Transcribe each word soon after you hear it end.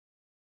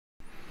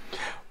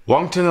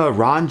Welcome to another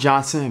Ron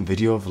Johnson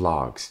video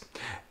vlogs.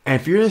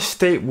 And if you're in a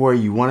state where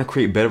you want to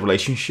create better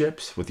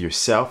relationships with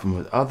yourself and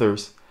with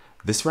others,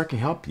 this is where I can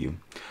help you.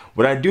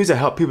 What I do is I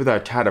help people that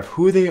are tired of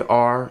who they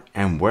are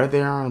and where they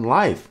are in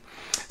life.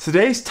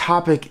 Today's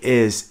topic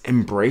is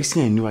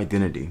embracing a new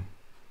identity.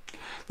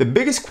 The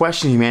biggest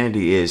question in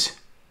humanity is,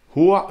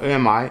 who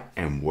am I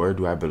and where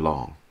do I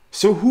belong?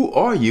 So who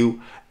are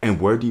you and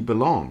where do you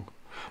belong?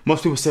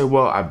 Most people say,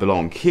 well, I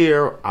belong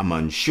here, I'm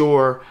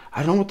unsure,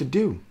 I don't know what to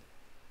do.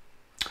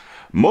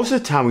 Most of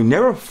the time, we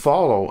never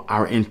follow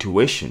our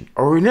intuition,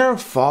 or we never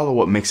follow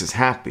what makes us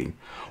happy.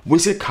 We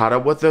get caught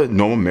up with the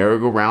normal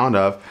merry-go-round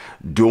of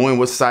doing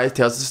what society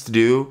tells us to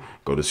do,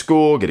 go to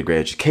school, get a great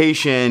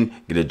education,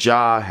 get a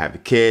job,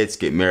 have kids,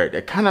 get married.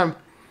 That kind of,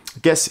 I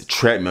guess,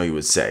 treadmill, you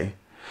would say.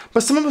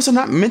 But some of us are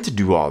not meant to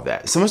do all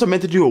that. Some of us are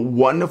meant to do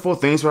wonderful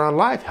things with our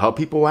life, help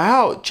people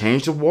out,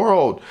 change the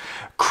world,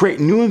 create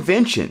new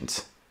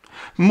inventions.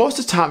 Most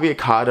of the time, we get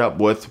caught up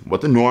with what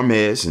the norm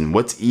is and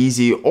what's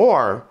easy,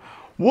 or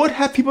what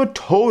have people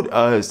told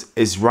us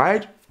is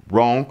right,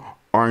 wrong,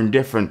 or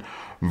indifferent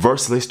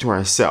versus listening to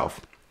ourselves.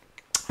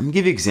 Let me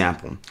give you an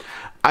example.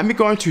 I've been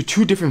going through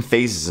two different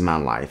phases in my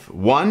life.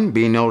 One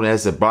being known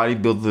as the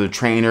bodybuilder, the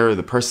trainer,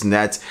 the person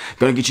that's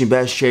going to get you in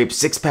best shape,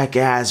 six-pack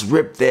ass,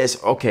 rip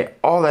this. Okay,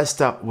 all that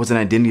stuff was an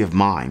identity of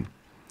mine.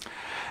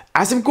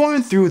 As I'm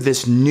going through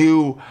this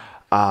new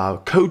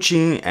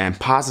coaching and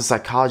positive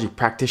psychology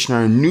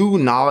practitioner, new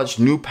knowledge,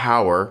 new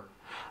power,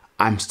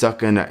 I'm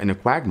stuck in a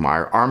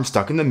quagmire, or I'm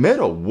stuck in the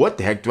middle. What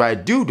the heck do I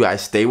do? Do I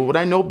stay with what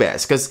I know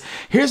best? Because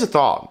here's the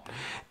thought,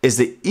 is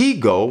the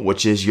ego,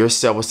 which is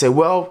yourself, will say,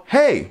 well,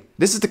 hey,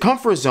 this is the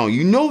comfort zone.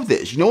 You know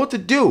this. You know what to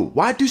do.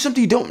 Why do something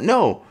you don't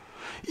know?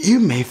 You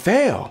may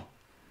fail.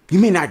 You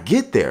may not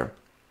get there.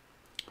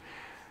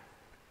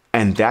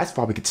 And that's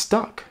why we get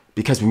stuck,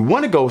 because we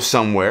want to go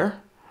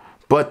somewhere,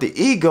 but the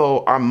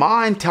ego, our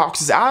mind,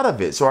 talks us out of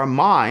it. So our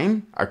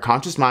mind, our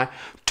conscious mind,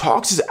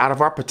 talks us out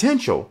of our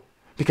potential.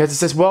 Because it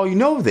says, well, you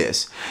know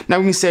this. Now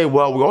we can say,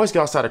 well, we always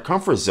get outside our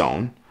comfort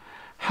zone.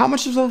 How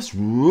much of us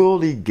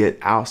really get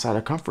outside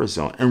our comfort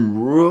zone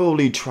and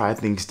really try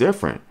things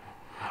different?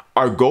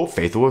 Or go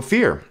faith over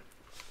fear.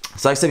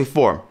 So like I said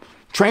before,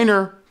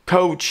 trainer,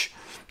 coach,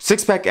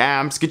 six-pack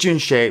abs, get you in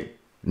shape.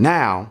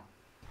 Now,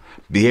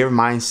 behavior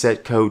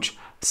mindset coach,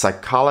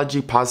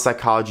 psychology, positive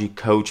psychology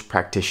coach,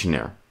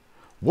 practitioner.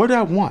 What do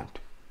I want?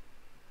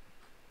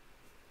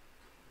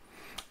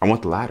 I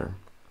want the latter.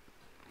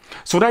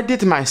 So what I did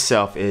to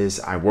myself is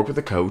I worked with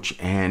a coach,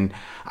 and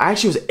I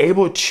actually was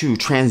able to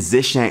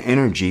transition that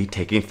energy,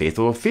 taking faith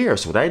over fear.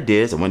 So what I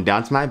did is I went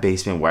down to my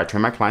basement where I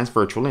train my clients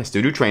virtually. I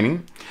still do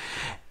training.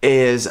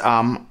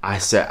 I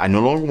said, I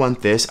no longer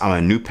want this. I'm on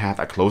a new path.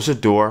 I closed the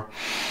door.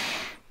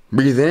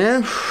 Breathe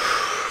in,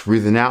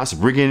 breathing out. So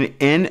bringing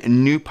in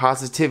new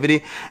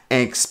positivity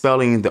and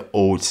expelling the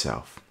old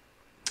self.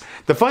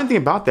 The funny thing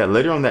about that,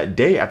 later on that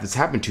day, after this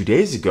happened 2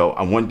 days ago,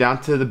 I went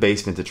down to the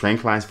basement to train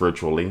clients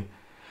virtually.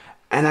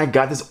 And I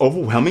got this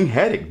overwhelming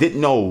headache.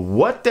 Didn't know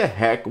what the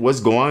heck was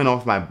going on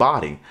with my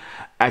body.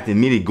 I had to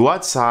immediately go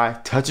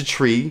outside, touch a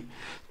tree,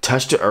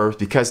 touch the earth.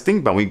 Because think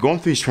about it, when you're going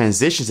through these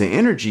transitions in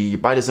energy, your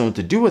body doesn't know what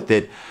to do with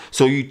it.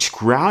 So you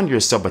ground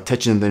yourself by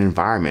touching the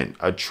environment.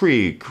 A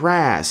tree,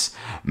 grass,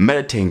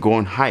 meditating, go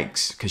on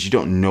hikes. Because you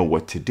don't know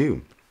what to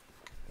do.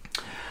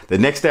 The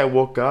next day I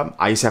woke up,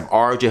 I used to have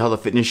RJ Health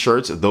and Fitness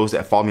shirts. Those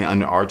that follow me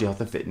under RJ Health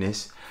and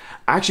Fitness.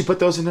 I actually put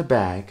those in a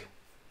bag.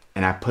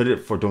 And I put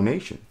it for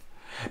donation.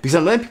 Because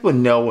I'm letting people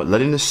know,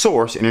 letting the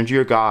source, energy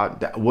or God,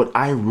 that what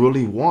I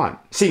really want.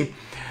 See,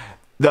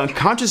 the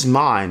unconscious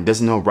mind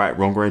doesn't know right,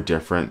 wrong, or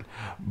indifferent.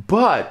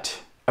 But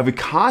if we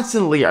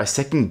constantly are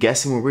second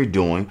guessing what we're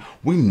doing,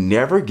 we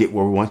never get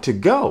where we want to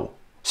go.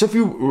 So if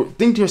you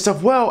think to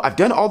yourself, well, I've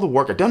done all the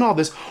work, I've done all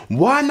this,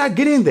 why am I not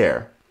getting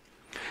there?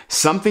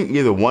 Something,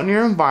 either one, in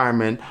your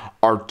environment,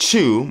 or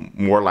two,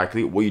 more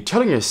likely, what you're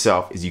telling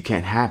yourself is you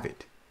can't have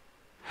it.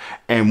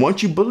 And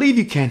once you believe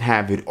you can't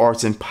have it, or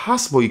it's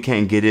impossible you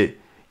can't get it,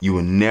 you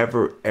will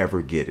never,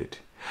 ever get it.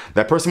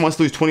 That person wants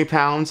to lose 20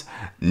 pounds,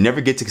 never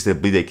gets it because they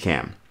believe they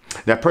can.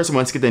 That person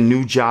wants to get a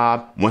new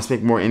job, wants to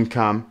make more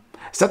income.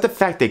 It's not the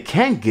fact they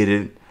can't get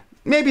it.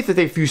 Maybe they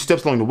take a few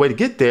steps along the way to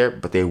get there,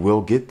 but they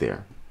will get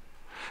there.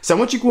 So I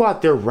want you to go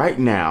out there right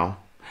now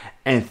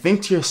and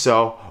think to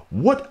yourself,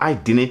 what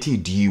identity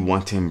do you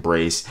want to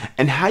embrace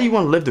and how you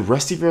want to live the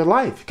rest of your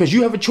life? Because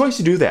you have a choice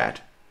to do that.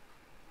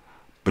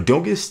 But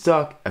don't get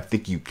stuck and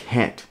think you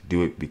can't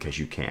do it because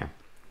you can.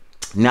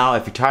 Now,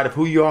 if you're tired of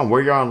who you are and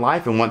where you are in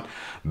life and want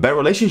better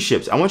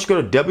relationships, I want you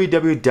to go to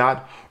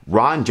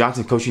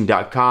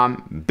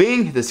www.ronjohnsoncoaching.com.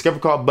 Bing, hit the Discover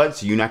Call button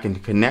so you and I can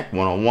connect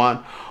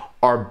one-on-one.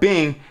 Or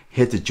Bing,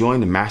 hit to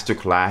join the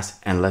masterclass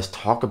and let's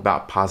talk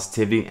about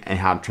positivity and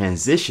how to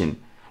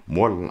transition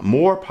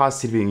more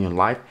positivity in your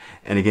life.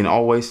 And again,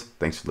 always,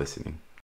 thanks for listening.